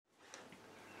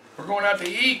We're going out to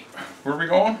eat. Where are we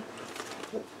going?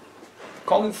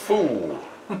 Kung Fu.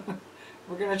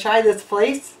 We're gonna try this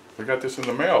place. We got this in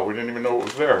the mail. We didn't even know it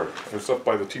was there. It was up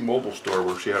by the T-Mobile store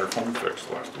where she had her phone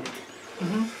fixed last week.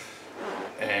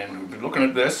 And we've been looking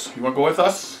at this. You want to go with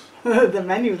us? The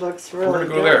menu looks really good. We're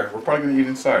gonna go there. We're probably gonna eat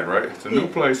inside, right? It's a new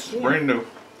place, brand new.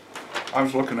 I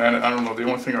was looking at it. I don't know. The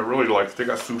only thing I really liked, they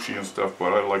got sushi and stuff,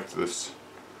 but I liked this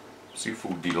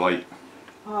Seafood Delight.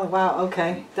 Oh wow,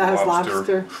 okay. That has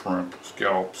lobster. Shrimp,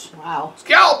 scallops. Wow.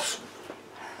 Scallops!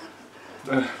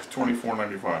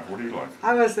 $24.95. What do you like?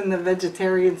 I was in the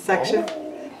vegetarian section.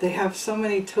 Oh. They have so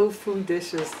many tofu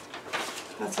dishes.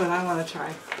 That's what I want to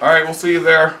try. Alright, we'll see you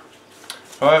there.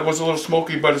 It was a little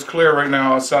smoky, but it's clear right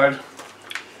now outside.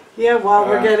 Yeah, well,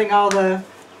 we're getting all the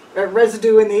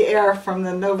residue in the air from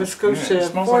the Nova Scotia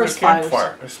it smells forest like a fires.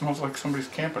 campfire. It smells like somebody's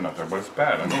camping out there, but it's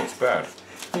bad. I know it's bad.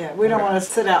 Yeah, we don't want to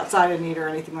sit outside and eat or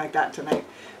anything like that tonight,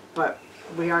 but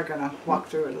we are going to walk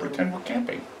through it a little Pretend bit. we're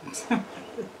camping.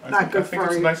 Not good I think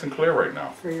for it's nice and clear right now.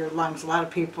 For your lungs. A lot of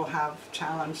people have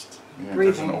challenged Yeah,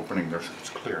 breathing. there's an opening there. It's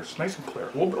clear. It's nice and clear.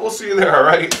 We'll see you there, all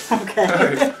right? Okay.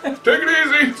 Right. Take it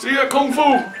easy. See ya, Kung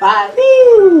Fu. Bye.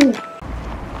 Woo!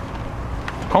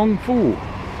 Kung Fu.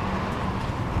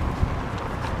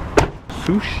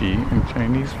 Sushi and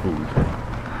Chinese food.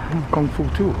 Kung Fu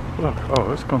too. Look. Oh,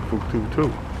 that's Kung Fu too.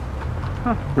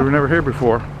 Huh. We were never here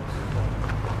before.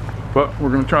 But we're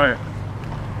going to try it.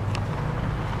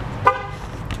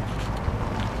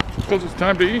 Because it's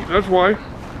time to eat, that's why.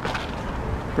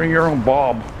 Bring your own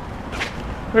Bob.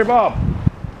 Hey Bob.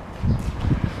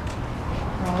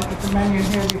 I'll look at the menu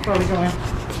here before we go in.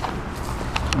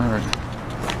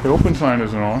 Alright. The open sign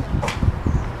isn't on.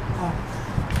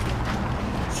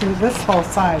 See, this whole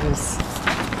side is,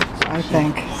 I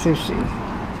think, sushi.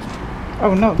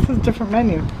 Oh no, this is a different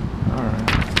menu. Alright.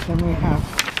 Then we have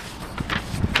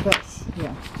this,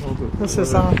 yeah. Well, This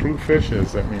is on. Blue fish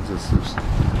is, that means it's just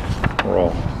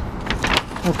raw.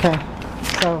 Okay,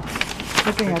 so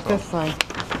looking at this side,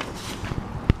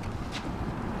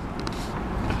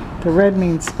 the red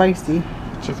means spicy.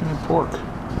 Chicken and pork.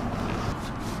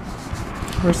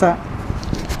 Where's that?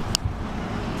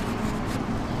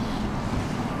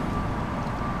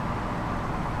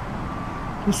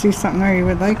 You see something there you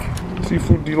would like?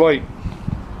 Seafood Delight.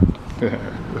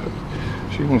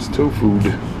 She wants tofu.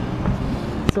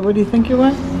 So what do you think you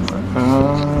want?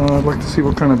 I'd like to see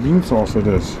what kind of bean sauce it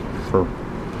is for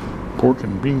pork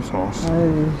and bean sauce.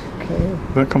 Okay.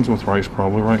 That comes with rice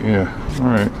probably, right? Yeah.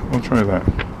 Alright, we'll try that.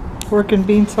 Pork and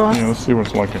bean sauce? Yeah, let's see what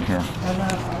it's like in here. And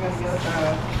then I'm going to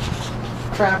get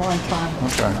crab wonton.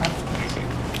 Okay.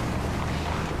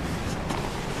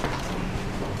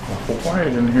 Awful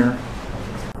quiet in here.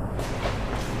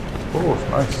 Oh, it's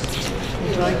nice.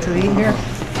 Would you like to eat here?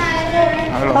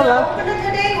 Hello. Open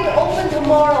today, we open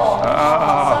tomorrow.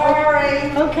 Sorry.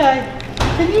 Okay.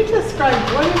 Can you describe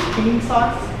what is bean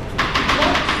sauce?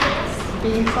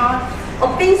 Bean sauce?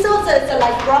 Oh, bean sauce is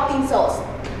like broth bean sauce.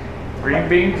 Green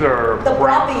beans or The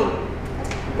broth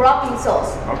bean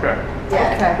sauce. Okay.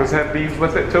 Yeah. Okay. Does it have beans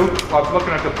with it too? I was looking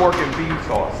at the pork and bean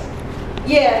sauce.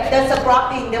 Yeah, that's a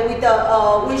broth bean. That with the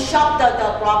we chop the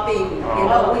broth bean. You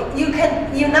know,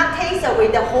 you not taste it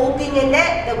with the whole bean in it.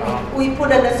 That we put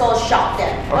in the sauce shop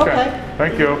there. Okay.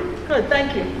 Thank you. Good,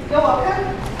 thank you. You're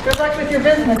welcome. Good luck with your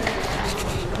business.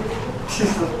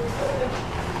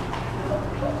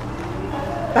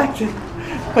 Back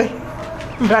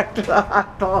to the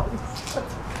hot dogs.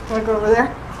 Want to go over there?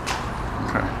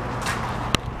 Okay.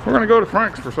 We're gonna go to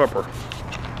Frank's for supper.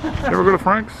 You ever go to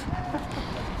Frank's?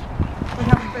 We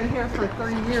haven't been here for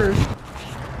 30 years.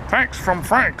 Thanks from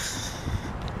Frank's.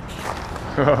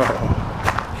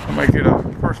 I'll make it a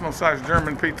personal sized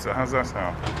German pizza. How's that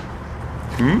sound?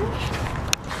 Hmm?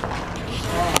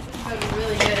 That was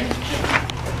really good.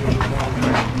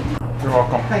 You're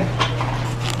welcome. Thank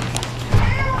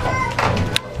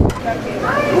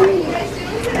How are you guys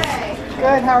doing today? you.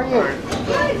 Good, how are you?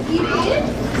 Good. Eating?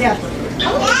 Yes.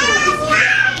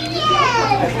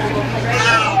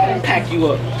 Pack you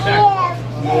up.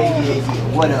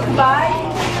 What up? Bye.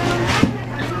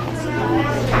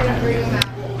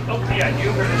 Oh, yeah,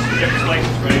 you heard this different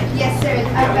places, right? Yes, sir.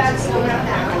 I've got some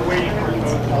now. We're waiting for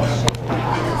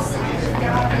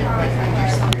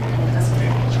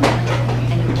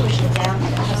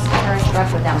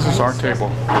This is our table.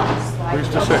 We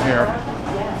used to sit here.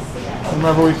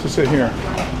 Remember we used to sit here.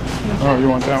 Oh, you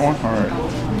want that one? All right.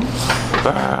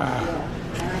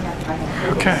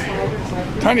 Okay.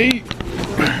 Time to eat.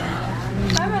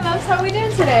 Hi, my loves. How are we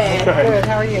doing today? Okay. Good,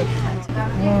 how are you?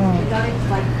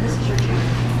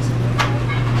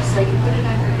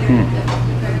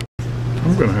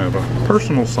 I'm going to have a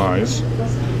personal size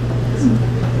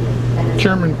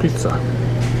German pizza.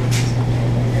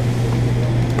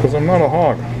 Because I'm not a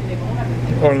hog.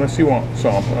 Oh, unless you want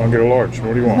some, I'll get a large.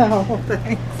 What do you want? No,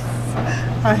 thanks.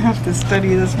 I have to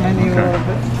study this menu a little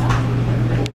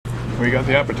bit. We got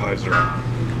the appetizer.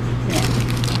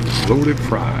 Loaded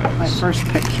fries. My first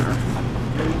picture.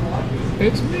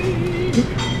 It's me.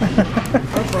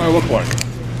 That's what I look like.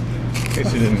 In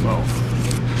case you didn't know.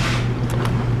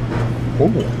 Oh,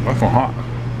 that's not hot.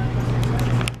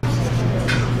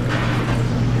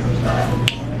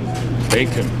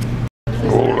 Bacon.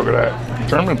 Oh, look at that.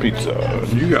 German pizza.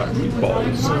 You got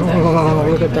meatballs. Oh,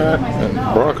 look at that. And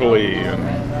broccoli and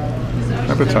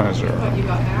appetizer.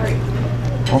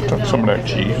 I'll touch some of that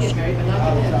cheese.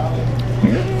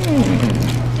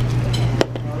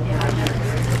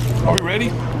 Are we ready?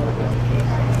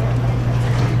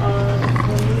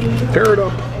 Tear it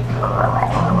up.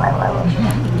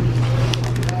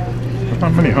 There's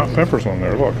not many hot peppers on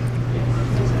there, look.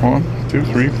 1, 2,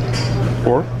 3,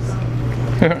 4.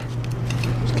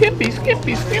 Skimpy,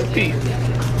 skimpy, skimpy. You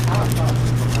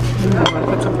want to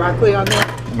put some broccoli on there?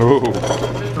 No.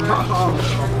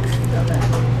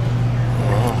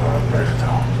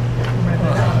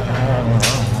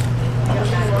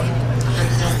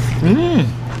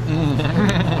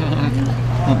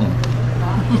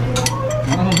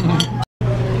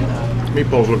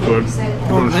 Meatballs look good.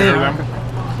 You want to share them?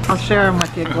 I'll share them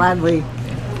with you gladly.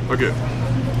 Look at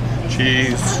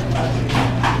cheese,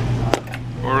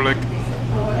 garlic,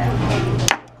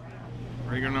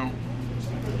 oregano.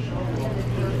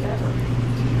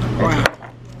 Wow.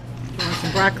 You want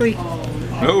some broccoli?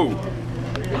 No.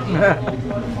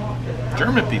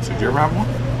 German pizza. Do you ever have one?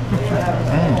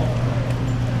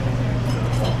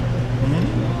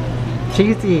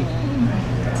 Cheesy.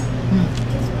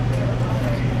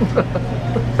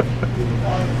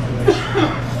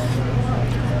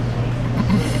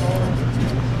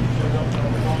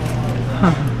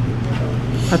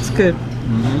 That's good.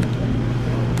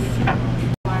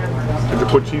 Did you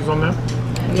put cheese on there?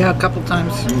 Yeah, a couple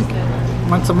times.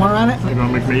 Want some more on it? You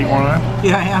gonna make me eat one of that?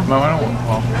 Yeah, yeah. No, I don't want.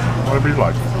 Well, whatever you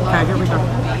like. Okay, here we go.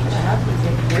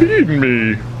 Feed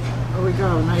me. Here we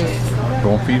go. Nice.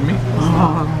 Don't feed me.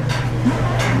 Oh.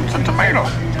 It's a tomato.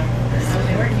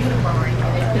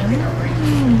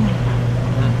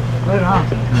 Good, huh?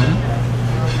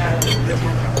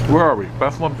 Where are we?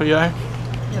 Bethlehem, PA?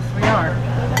 Yes, we are.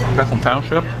 Bethlehem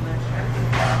Township?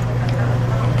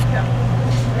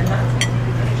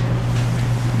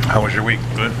 How was your week?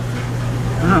 Good?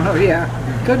 Oh, yeah.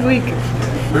 Good week.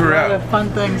 We were A lot out. of fun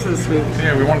things this week.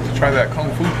 Yeah, we wanted to try that Kung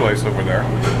Fu place over there.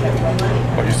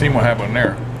 But you seen what happened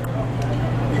there.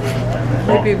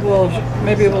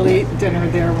 Maybe we'll eat dinner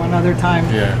there one other time.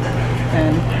 Yeah.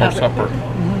 And Or have supper.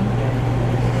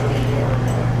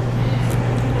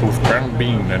 With ground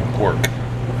bean and pork.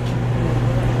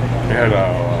 They had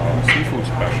a seafood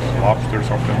special, lobster or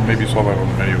something. Maybe you saw that on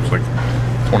the menu. It was like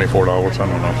 $24, I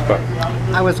don't know. But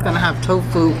I was gonna have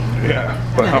tofu. yeah,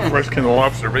 but how fresh can the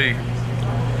lobster be?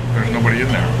 There's nobody in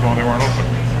there. No, they weren't open.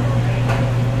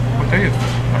 What day is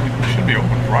this? I mean, it should be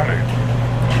open Friday.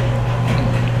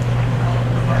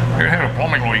 They had a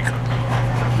plumbing leak.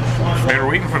 They were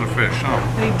waiting for the fish, huh?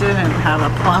 They didn't have a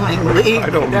plumbing leak. I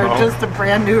don't They're know. just a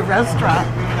brand new restaurant.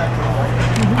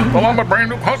 Well, I'm a brand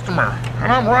new customer,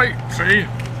 and I'm right, see?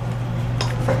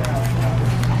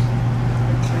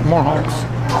 More hogs.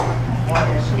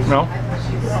 No?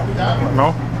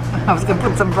 No? I was gonna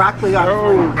put some broccoli on.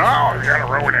 Oh, no, you gotta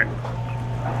ruin it.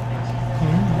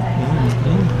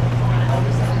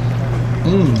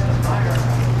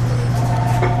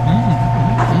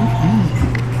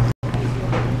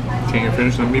 Can you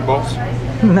finish the meatballs?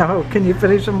 No, can you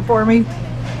finish them for me?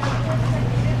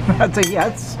 That's a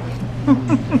yes. I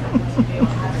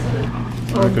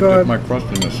could dip my crust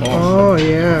in the sauce. Oh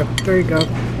yeah, there you go.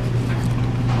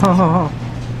 Oh,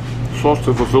 Sauce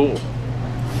de fazool.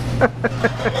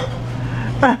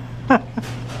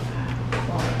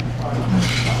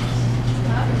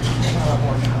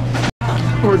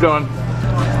 We're done.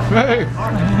 Hey!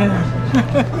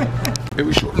 It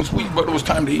was short and sweet, but it was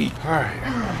time to eat. All right.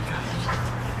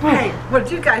 hey, what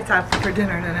did you guys have for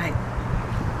dinner tonight?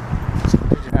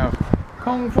 Did you have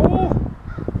Kung Fu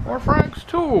or Frank's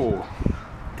too?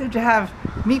 Did you have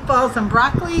meatballs and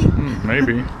broccoli?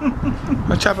 Maybe.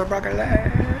 A chop of broccoli.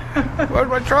 Where's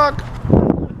my truck?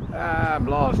 Ah, I'm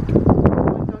lost.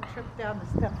 Don't trip down the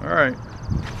steps. All right.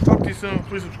 Talk to you soon.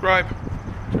 Please subscribe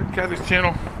to Kathy's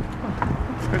channel.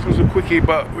 This was a quickie,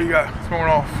 but we got thrown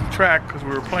off track because we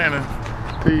were planning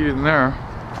to eat in there.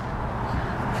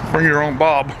 Bring your own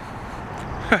bob.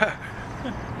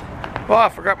 Oh, I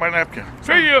forgot my napkin.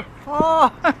 See ya.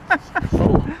 Oh.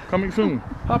 Oh. coming soon.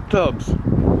 Hot tubs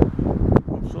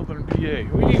from Southern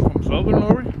PA. We ain't from Southern,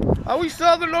 are we? Are we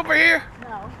Southern over here?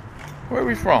 No. Where are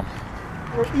we from?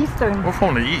 We're Eastern. We're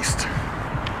from the East.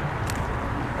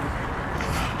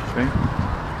 See?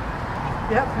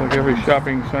 Yep. Like every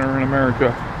shopping center in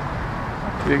America.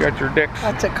 You got your Dick's.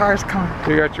 That's it, cars coming.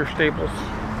 You got your Staples.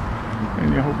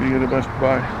 And you hope you get a Best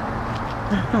Buy.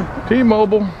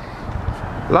 T-Mobile.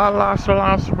 La la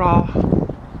la la.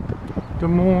 The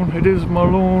moon. It is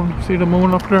Malone. See the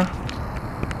moon up there?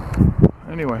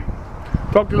 Anyway.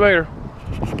 Talk to you later.